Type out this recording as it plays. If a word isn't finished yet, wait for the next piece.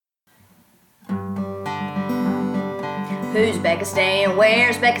Who's Beckistan?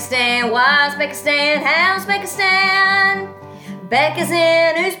 Where's Beckistan? Why's Beckistan? How's Beckistan? Becca's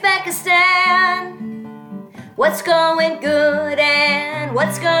in Uzbekistan. What's going good and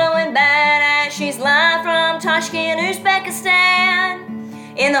what's going bad? And she's live from Tashkent,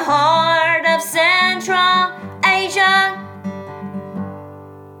 Uzbekistan, in the heart of Central Asia.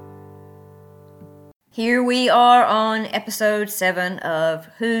 Here we are on episode 7 of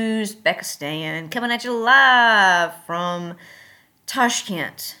Who's Beckistan, coming at you live from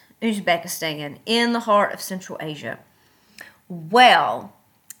Tashkent, Uzbekistan, in the heart of Central Asia. Well,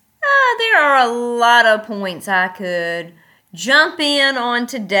 there are a lot of points I could jump in on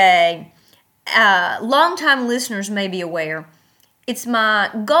today. Longtime listeners may be aware, it's my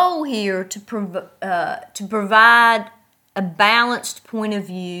goal here to provide a balanced point of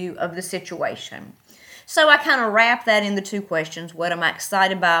view of the situation. So I kind of wrap that into two questions. What am I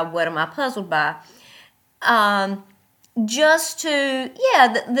excited by? What am I puzzled by? The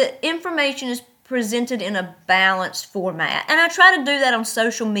information is presented in a balanced format. And I try to do that on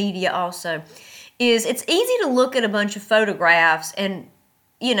social media also. It's easy to look at a bunch of photographs and,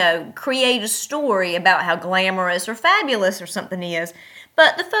 create a story about how glamorous or fabulous or something is.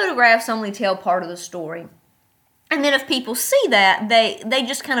 But the photographs only tell part of the story. And then if people see that, they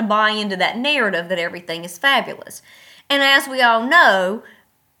just kind of buy into that narrative that everything is fabulous. And as we all know,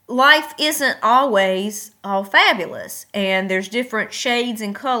 life isn't always all fabulous. And there's different shades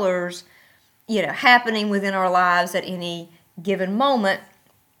and colors, happening within our lives at any given moment.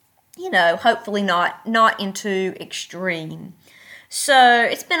 Hopefully not into extreme. So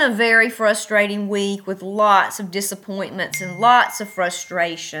it's been a very frustrating week with lots of disappointments and lots of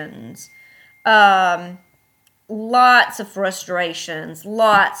frustrations. Lots of frustrations.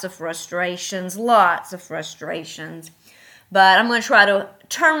 But I'm going to try to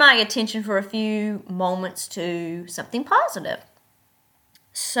turn my attention for a few moments to something positive.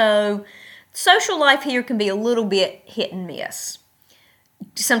 So, social life here can be a little bit hit and miss.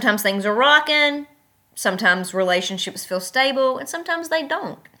 Sometimes things are rocking, sometimes relationships feel stable, and sometimes they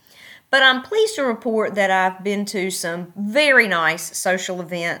don't. But I'm pleased to report that I've been to some very nice social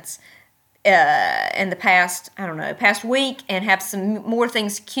events in the past week, and have some more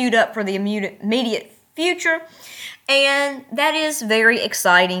things queued up for the immediate future, and that is very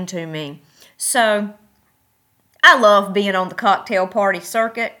exciting to me. So, I love being on the cocktail party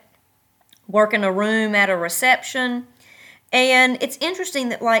circuit, working a room at a reception, and it's interesting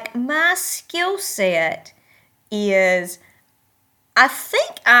that, my skill set is, I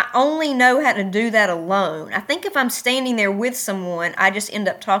think I only know how to do that alone. I think if I'm standing there with someone, I just end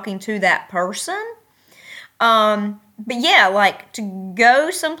up talking to that person. But yeah, to go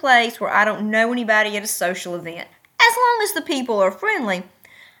someplace where I don't know anybody at a social event, as long as the people are friendly,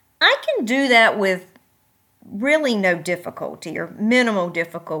 I can do that with really no difficulty or minimal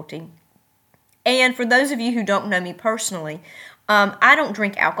difficulty. And for those of you who don't know me personally, I don't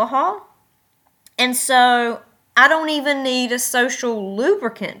drink alcohol. And so I don't even need a social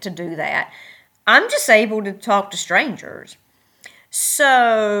lubricant to do that. I'm just able to talk to strangers.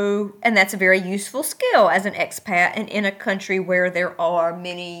 So, and that's a very useful skill as an expat and in a country where there are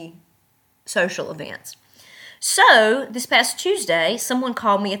many social events. So, this past Tuesday, someone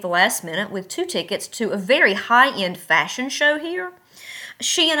called me at the last minute with 2 tickets to a very high-end fashion show here.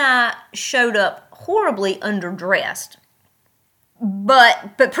 She and I showed up horribly underdressed,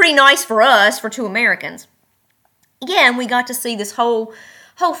 but pretty nice for us, for 2 Americans. Yeah, and we got to see this whole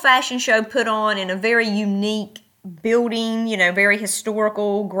fashion show put on in a very unique building, very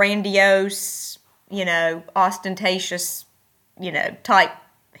historical, grandiose, ostentatious, type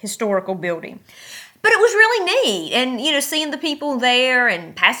historical building. But it was really neat, and, seeing the people there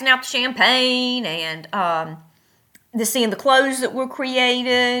and passing out the champagne and seeing the clothes that were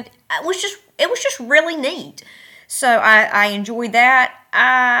created, it was just really neat. So I enjoyed that.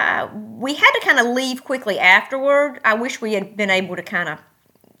 We had to kind of leave quickly afterward. I wish we had been able to kind of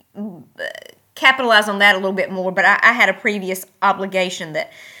capitalize on that a little bit more, but I had a previous obligation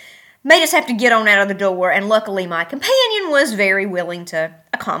that made us have to get on out of the door, and luckily my companion was very willing to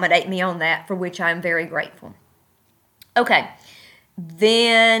accommodate me on that, for which I am very grateful. Okay,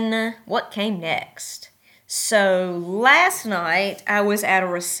 then what came next? So last night I was at a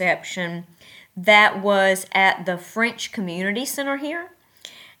reception that was at the French Community Center here.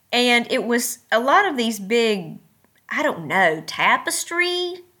 And it was a lot of these big,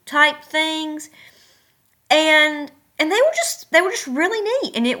 tapestry type things. And they were just really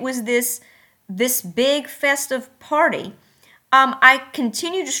neat. And it was this big festive party. I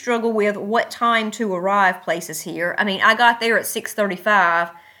continue to struggle with what time to arrive places here. I mean, I got there at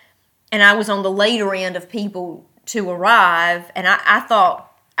 6:35, and I was on the later end of people to arrive, and I thought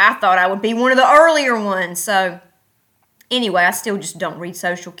I would be one of the earlier ones. So anyway, I still just don't read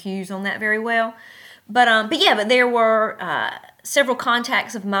social cues on that very well. But there were several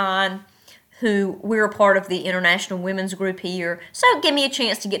contacts of mine who we're a part of the International Women's Group here. So it gave me a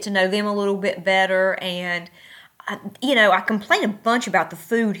chance to get to know them a little bit better. And, I complain a bunch about the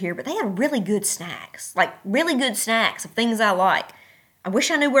food here, but they had really good snacks, like really good snacks of things I like. I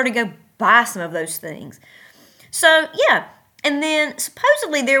wish I knew where to go buy some of those things. So, yeah. And then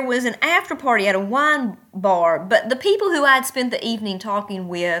supposedly there was an after party at a wine bar, but the people who I'd spent the evening talking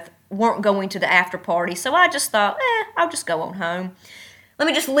with weren't going to the after party. So I just thought, I'll just go on home. Let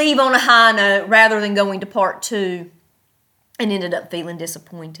me just leave on a high note rather than going to part 2, and ended up feeling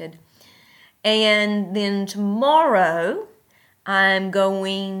disappointed. And then tomorrow, I'm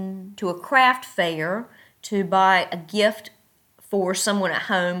going to a craft fair to buy a gift for someone at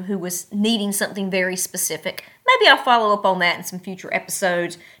home who was needing something very specific. Maybe I'll follow up on that in some future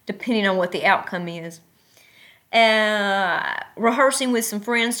episodes, depending on what the outcome is. Rehearsing with some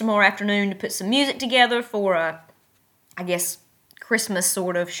friends tomorrow afternoon to put some music together for Christmas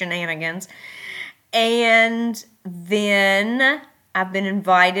sort of shenanigans. And then I've been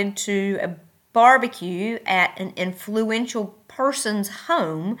invited to a barbecue at an influential person's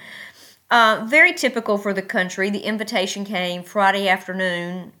home. Very typical for the country. The invitation came Friday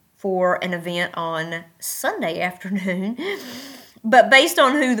afternoon for an event on Sunday afternoon. But based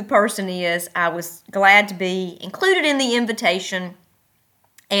on who the person is, I was glad to be included in the invitation.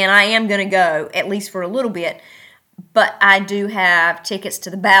 And I am going to go, at least for a little bit. But I do have tickets to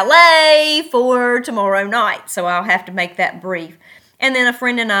the ballet for tomorrow night, so I'll have to make that brief. And then a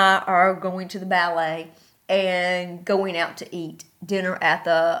friend and I are going to the ballet and going out to eat dinner at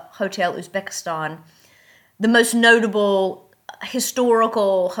the Hotel Uzbekistan, the most notable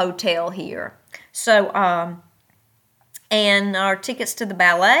historical hotel here. So, and our tickets to the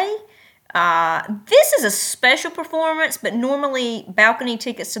ballet. This is a special performance, but normally balcony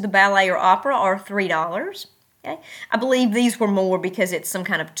tickets to the ballet or opera are $3. Okay. I believe these were more because it's some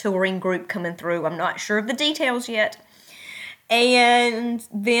kind of touring group coming through. I'm not sure of the details yet. And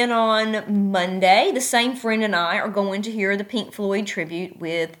then on Monday, the same friend and I are going to hear the Pink Floyd tribute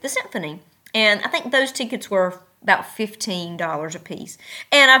with the symphony. And I think those tickets were about $15 a piece.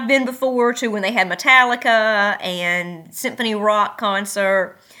 And I've been before to when they had Metallica and symphony rock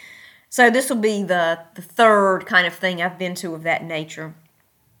concert. So this will be the third kind of thing I've been to of that nature.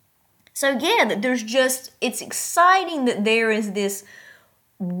 So yeah, it's exciting that there is this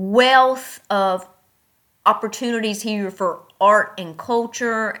wealth of opportunities here for art and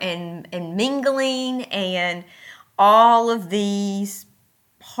culture and mingling and all of these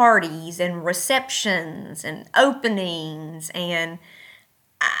parties and receptions and openings and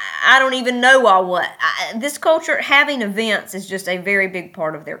I don't even know all what. This culture, having events is just a very big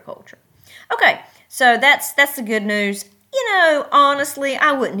part of their culture. Okay, so that's the good news. Honestly,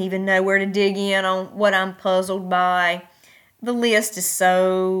 I wouldn't even know where to dig in on what I'm puzzled by. The list is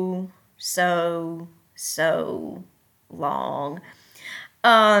so long.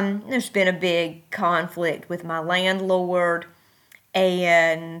 There's been a big conflict with my landlord,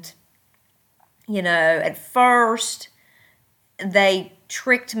 and, at first they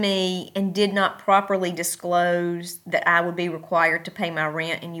tricked me and did not properly disclose that I would be required to pay my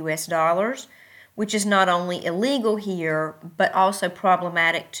rent in US dollars, which is not only illegal here, but also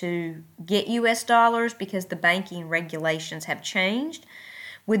problematic to get US dollars because the banking regulations have changed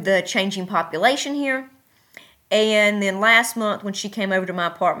with the changing population here. And then last month when she came over to my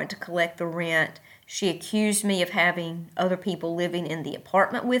apartment to collect the rent, she accused me of having other people living in the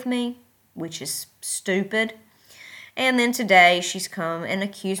apartment with me, which is stupid. And then today she's come and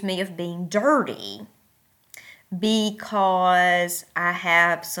accused me of being dirty because I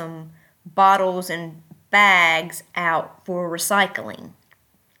have some bottles and bags out for recycling.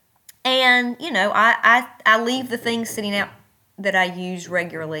 And, I leave the things sitting out that I use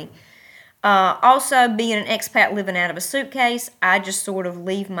regularly. Also, being an expat living out of a suitcase, I just sort of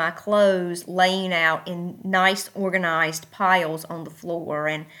leave my clothes laying out in nice organized piles on the floor.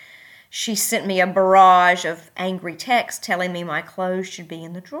 And she sent me a barrage of angry texts telling me my clothes should be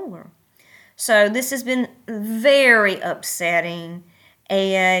in the drawer. So this has been very upsetting.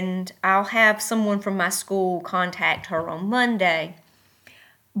 And I'll have someone from my school contact her on Monday.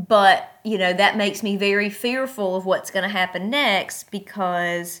 But, that makes me very fearful of what's going to happen next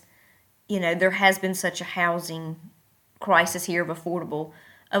because, there has been such a housing crisis here of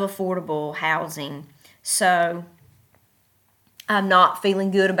affordable housing. So I'm not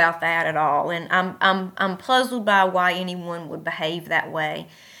feeling good about that at all. And I'm puzzled by why anyone would behave that way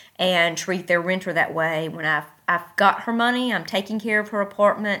and treat their renter that way when I've I've got her money, I'm taking care of her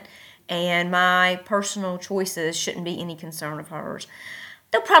apartment, and my personal choices shouldn't be any concern of hers.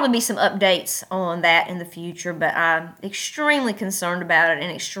 There'll probably be some updates on that in the future, but I'm extremely concerned about it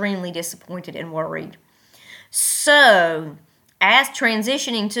and extremely disappointed and worried. So, as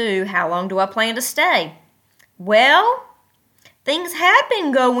transitioning to how long do I plan to stay? Well, things have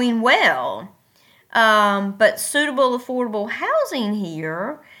been going well, but suitable, affordable housing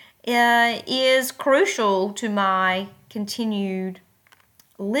here is crucial to my continued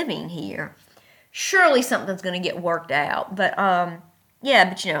living here. Surely something's going to get worked out, but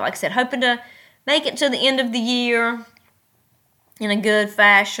but like I said, hoping to make it to the end of the year in a good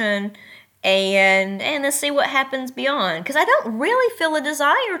fashion, and then see what happens beyond. Because I don't really feel a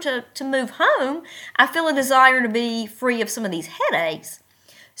desire to move home. I feel a desire to be free of some of these headaches.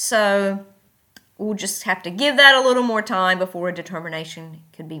 So we'll just have to give that a little more time before a determination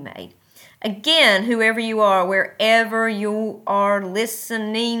could be made. Again, whoever you are, wherever you are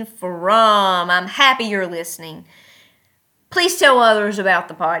listening from, I'm happy you're listening. Please tell others about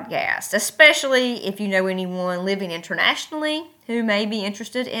the podcast, especially if you know anyone living internationally who may be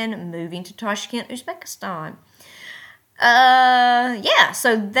interested in moving to Tashkent, Uzbekistan.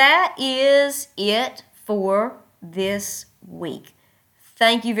 So that is it for this week.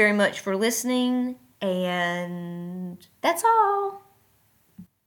 Thank you very much for listening, and that's all.